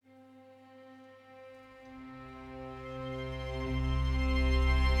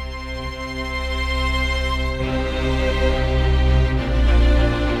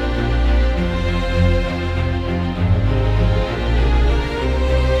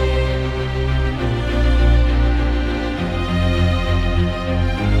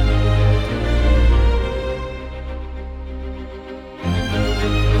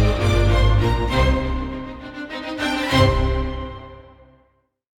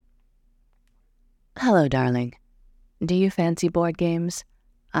Hello, darling. Do you fancy board games?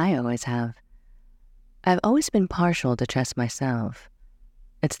 I always have. I've always been partial to chess myself.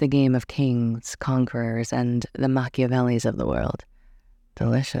 It's the game of kings, conquerors, and the Machiavellis of the world.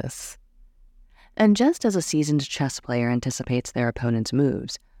 Delicious. And just as a seasoned chess player anticipates their opponent's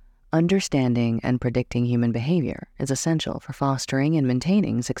moves, understanding and predicting human behavior is essential for fostering and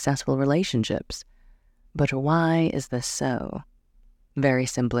maintaining successful relationships. But why is this so? Very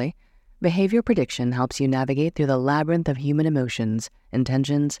simply, behavior prediction helps you navigate through the labyrinth of human emotions,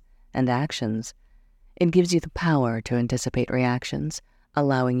 intentions, and actions. It gives you the power to anticipate reactions,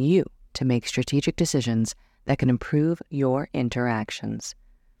 allowing you to make strategic decisions that can improve your interactions.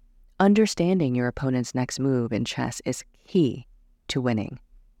 Understanding your opponent's next move in chess is key to winning.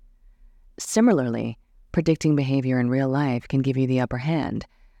 Similarly, predicting behavior in real life can give you the upper hand,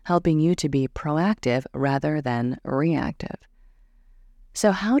 helping you to be proactive rather than reactive.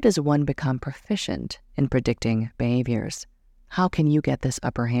 So how does one become proficient in predicting behaviors? How can you get this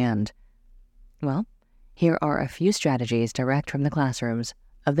upper hand? Well, here are a few strategies direct from the classrooms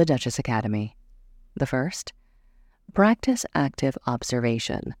of the Duchess Academy. The first, practice active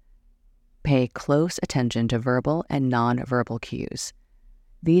observation. Pay close attention to verbal and non-verbal cues.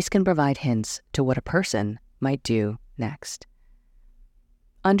 These can provide hints to what a person might do next.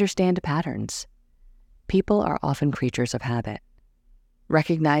 Understand patterns. People are often creatures of habit.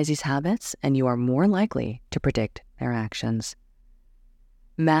 Recognize these habits, and you are more likely to predict their actions.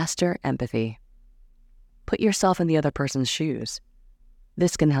 Master empathy. Put yourself in the other person's shoes.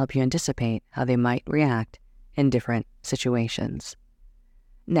 This can help you anticipate how they might react in different situations.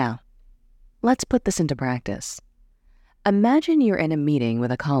 Now, let's put this into practice. Imagine you're in a meeting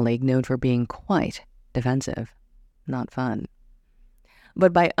with a colleague known for being quite defensive. Not fun.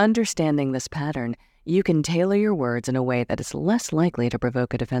 But by understanding this pattern, you can tailor your words in a way that is less likely to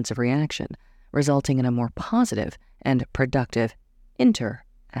provoke a defensive reaction, resulting in a more positive and productive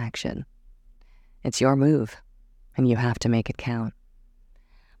interaction. It's your move, and you have to make it count.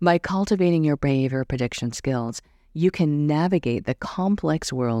 By cultivating your behavior prediction skills, you can navigate the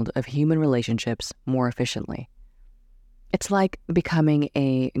complex world of human relationships more efficiently. It's like becoming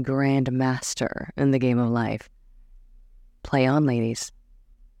a grandmaster in the game of life. Play on, ladies.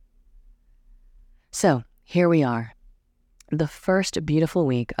 So, here we are, the first beautiful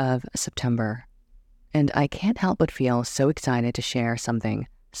week of September, and I can't help but feel so excited to share something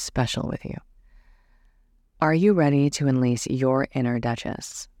special with you. Are you ready to unleash your inner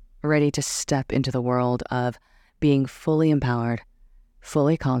Duchess? Ready to step into the world of being fully empowered,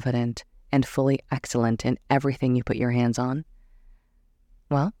 fully confident, and fully excellent in everything you put your hands on?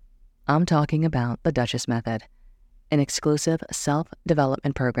 Well, I'm talking about the Duchess Method, an exclusive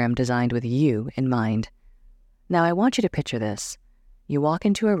self-development program designed with you in mind. Now, I want you to picture this. You walk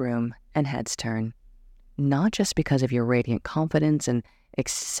into a room and heads turn, not just because of your radiant confidence and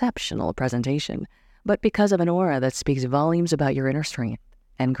exceptional presentation, but because of an aura that speaks volumes about your inner strength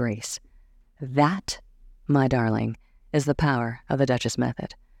and grace. That, my darling, is the power of the Duchess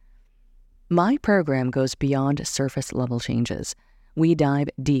Method. My program goes beyond surface-level changes. We dive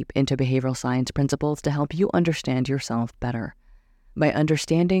deep into behavioral science principles to help you understand yourself better. By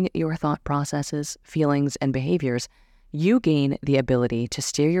understanding your thought processes, feelings, and behaviors, you gain the ability to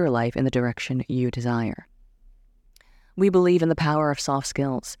steer your life in the direction you desire. We believe in the power of soft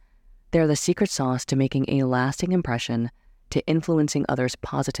skills. They're the secret sauce to making a lasting impression, to influencing others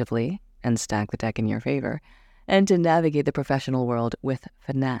positively and stack the deck in your favor, and to navigate the professional world with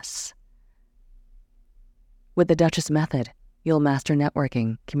finesse. With the Duchess Method, you'll master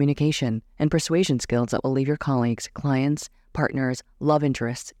networking, communication, and persuasion skills that will leave your colleagues, clients, partners, love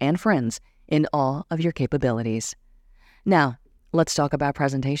interests, and friends in awe of your capabilities. Now, let's talk about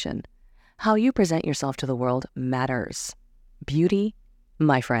presentation. How you present yourself to the world matters. Beauty,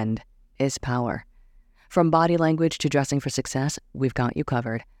 my friend, is power. From body language to dressing for success, we've got you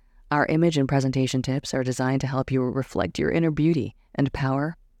covered. Our image and presentation tips are designed to help you reflect your inner beauty and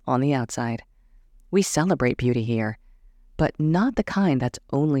power on the outside. We celebrate beauty here, but not the kind that's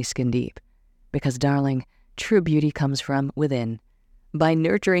only skin deep. Because, darling, true beauty comes from within. By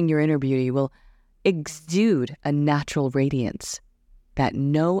nurturing your inner beauty, will exude a natural radiance that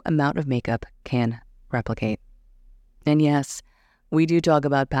no amount of makeup can replicate. And yes, we do talk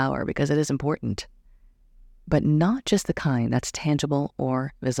about power because it is important, but not just the kind that's tangible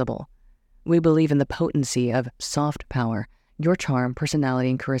or visible. We believe in the potency of soft power. Your charm,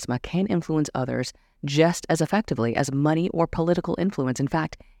 personality, and charisma can influence others just as effectively as money or political influence. In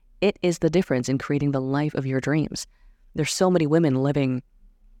fact, it is the difference in creating the life of your dreams. There's so many women living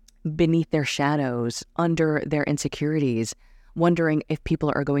beneath their shadows, under their insecurities, wondering if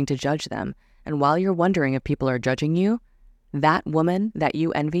people are going to judge them. And while you're wondering if people are judging you, that woman that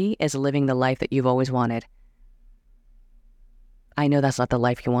you envy is living the life that you've always wanted. I know that's not the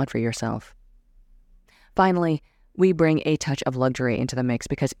life you want for yourself. Finally, we bring a touch of luxury into the mix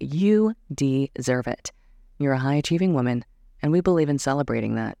because you deserve it. You're a high-achieving woman, and we believe in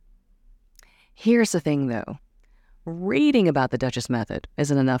celebrating that. Here's the thing, though. Reading about the Duchess method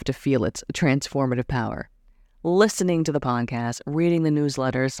isn't enough to feel its transformative power. Listening to the podcast, reading the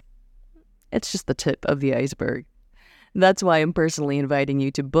newsletters, it's just the tip of the iceberg. That's why I'm personally inviting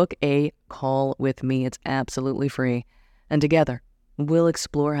you to book a call with me. It's absolutely free. And together, we'll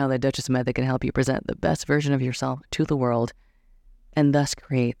explore how the Duchess method can help you present the best version of yourself to the world and thus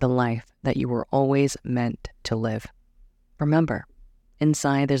create the life that you were always meant to live. Remember,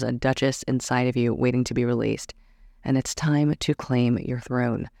 inside there's a Duchess inside of you waiting to be released, and it's time to claim your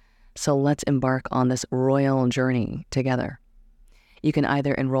throne. So let's embark on this royal journey together. You can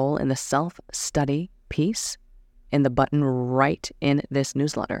either enroll in the self-study piece in the button right in this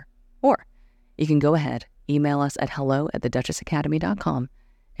newsletter, or you can go ahead, email us at hello@theduchessacademy.com,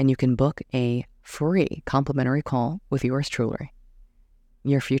 and you can book a free complimentary call with yours truly.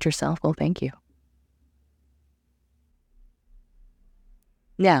 Your future self will thank you.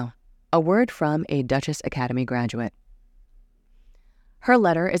 Now, a word from a Duchess Academy graduate. Her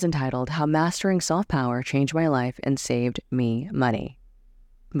letter is entitled How Mastering Self-Power Changed My Life and Saved Me Money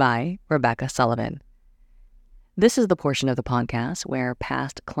by Rebecca Sullivan. This is the portion of the podcast where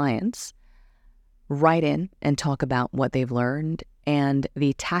past clients write in and talk about what they've learned and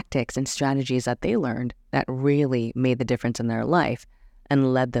the tactics and strategies that they learned that really made the difference in their life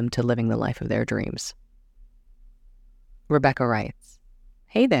and led them to living the life of their dreams. Rebecca writes,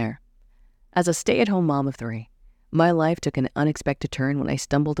 Hey there. As a stay-at-home mom of 3, my life took an unexpected turn when I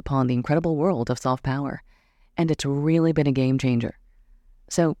stumbled upon the incredible world of self-power, and it's really been a game changer.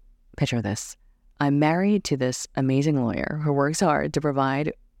 So, picture this. I'm married to this amazing lawyer who works hard to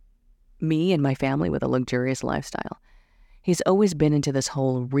provide me and my family with a luxurious lifestyle. He's always been into this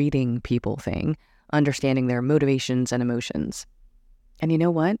whole reading people thing, understanding their motivations and emotions. And you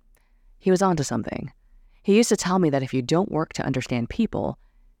know what? He was onto something. He used to tell me that if you don't work to understand people,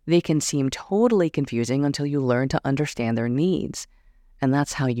 they can seem totally confusing until you learn to understand their needs. And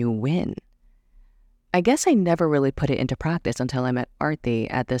that's how you win. I guess I never really put it into practice until I met Arti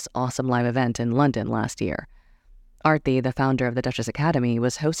at this awesome live event in London last year. Arti, the founder of the Duchess Academy,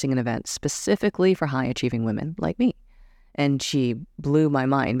 was hosting an event specifically for high-achieving women like me. And she blew my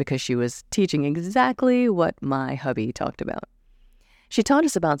mind because she was teaching exactly what my hubby talked about. She taught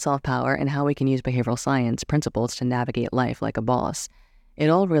us about self-power and how we can use behavioral science principles to navigate life like a boss. It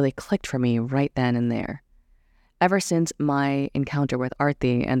all really clicked for me right then and there. Ever since my encounter with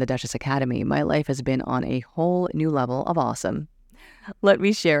Arti and the Duchess Academy, my life has been on a whole new level of awesome. Let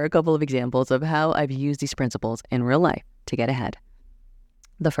me share a couple of examples of how I've used these principles in real life to get ahead.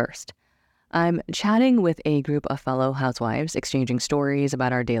 The first, I'm chatting with a group of fellow housewives, exchanging stories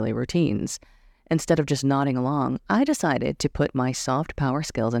about our daily routines. Instead of just nodding along, I decided to put my soft power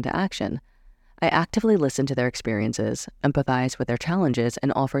skills into action. I actively listened to their experiences, empathized with their challenges,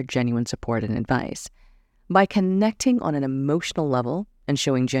 and offered genuine support and advice. By connecting on an emotional level and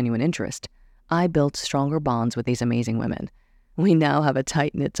showing genuine interest, I built stronger bonds with these amazing women. We now have a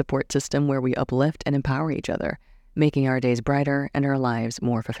tight-knit support system where we uplift and empower each other, making our days brighter and our lives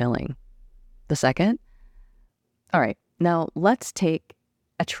more fulfilling. The second? All right, now let's take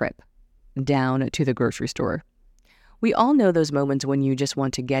a trip down to the grocery store. We all know those moments when you just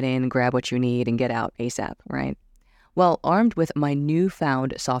want to get in, grab what you need, and get out ASAP, right? Well, armed with my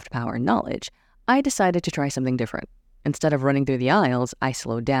newfound soft power knowledge, I decided to try something different. Instead of running through the aisles, I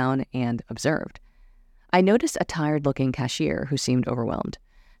slowed down and observed. I noticed a tired-looking cashier who seemed overwhelmed.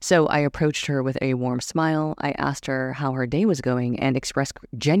 So I approached her with a warm smile. I asked her how her day was going and expressed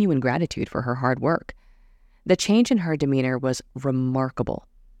genuine gratitude for her hard work. The change in her demeanor was remarkable.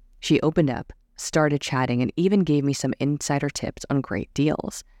 She opened up, started chatting, and even gave me some insider tips on great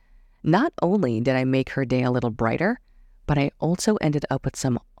deals. Not only did I make her day a little brighter, but I also ended up with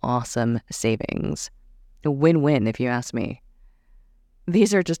some awesome savings. A win-win, if you ask me.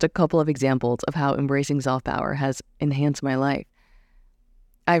 These are just a couple of examples of how embracing self-power has enhanced my life.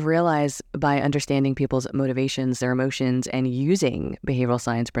 I've realized by understanding people's motivations, their emotions, and using behavioral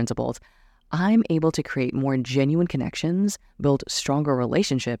science principles, I'm able to create more genuine connections, build stronger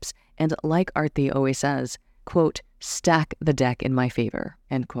relationships, and like Arti always says, quote, stack the deck in my favor,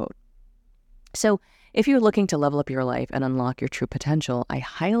 end quote. So if you're looking to level up your life and unlock your true potential, I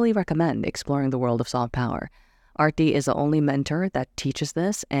highly recommend exploring the world of self-power. Arti is the only mentor that teaches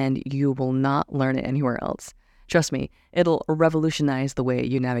this, and you will not learn it anywhere else. Trust me, it'll revolutionize the way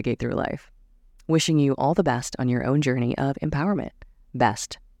you navigate through life. Wishing you all the best on your own journey of empowerment.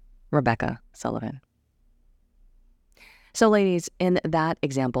 Best, Rebecca Sullivan. So ladies, in that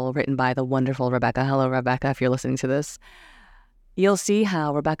example written by the wonderful Rebecca, hello Rebecca, if you're listening to this, you'll see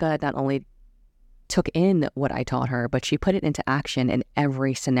how Rebecca not only took in what I taught her, but she put it into action in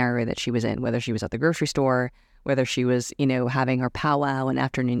every scenario that she was in, whether she was at the grocery store, whether she was, having her powwow and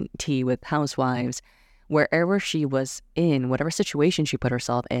afternoon tea with housewives, wherever she was in, whatever situation she put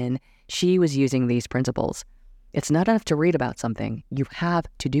herself in, she was using these principles. It's not enough to read about something. You have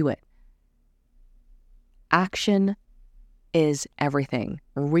to do it. Action is everything.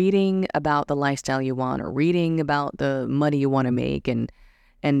 Reading about the lifestyle you want, or reading about the money you want to make,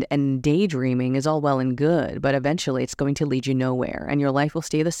 and daydreaming is all well and good, but eventually it's going to lead you nowhere, and your life will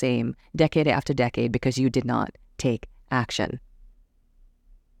stay the same decade after decade because you did not take action.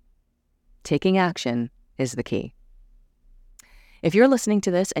 Taking action is the key. If you're listening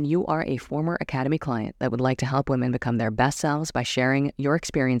to this and you are a former Academy client that would like to help women become their best selves by sharing your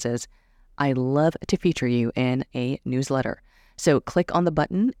experiences, I love to feature you in a newsletter. So click on the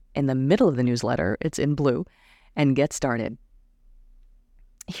button in the middle of the newsletter, it's in blue, and get started.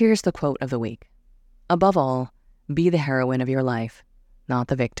 Here's the quote of the week. Above all, be the heroine of your life, not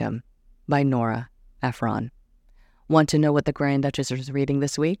the victim, by Nora Ephron. Want to know what the Grand Duchess is reading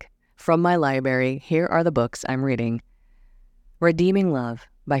this week? From my library, here are the books I'm reading. Redeeming Love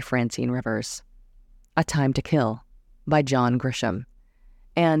by Francine Rivers. A Time to Kill by John Grisham.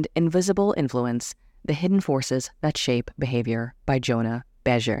 And Invisible Influence, The Hidden Forces That Shape Behavior by Jonah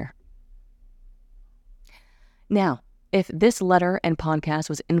Bejer. Now, if this letter and podcast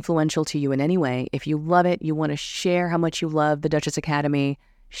was influential to you in any way, if you love it, you want to share how much you love the Duchess Academy,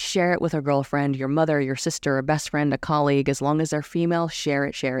 share it with a girlfriend, your mother, your sister, a best friend, a colleague, as long as they're female, share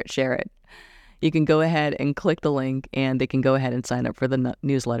it, share it, share it. You can go ahead and click the link and they can go ahead and sign up for the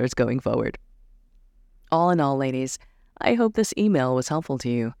newsletters going forward. All in all, ladies, I hope this email was helpful to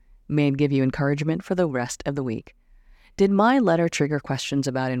you, may it give you encouragement for the rest of the week. Did my letter trigger questions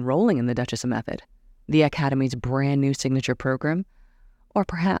about enrolling in the Duchess Method, the Academy's brand new signature program? Or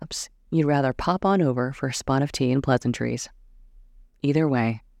perhaps you'd rather pop on over for a spot of tea and pleasantries? Either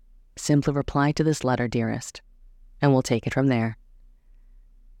way, simply reply to this letter, dearest, and we'll take it from there.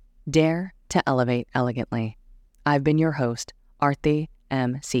 Dare to elevate elegantly. I've been your host, Arti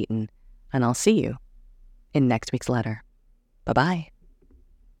M. Seaton, and I'll see you in next week's letter. Bye-bye.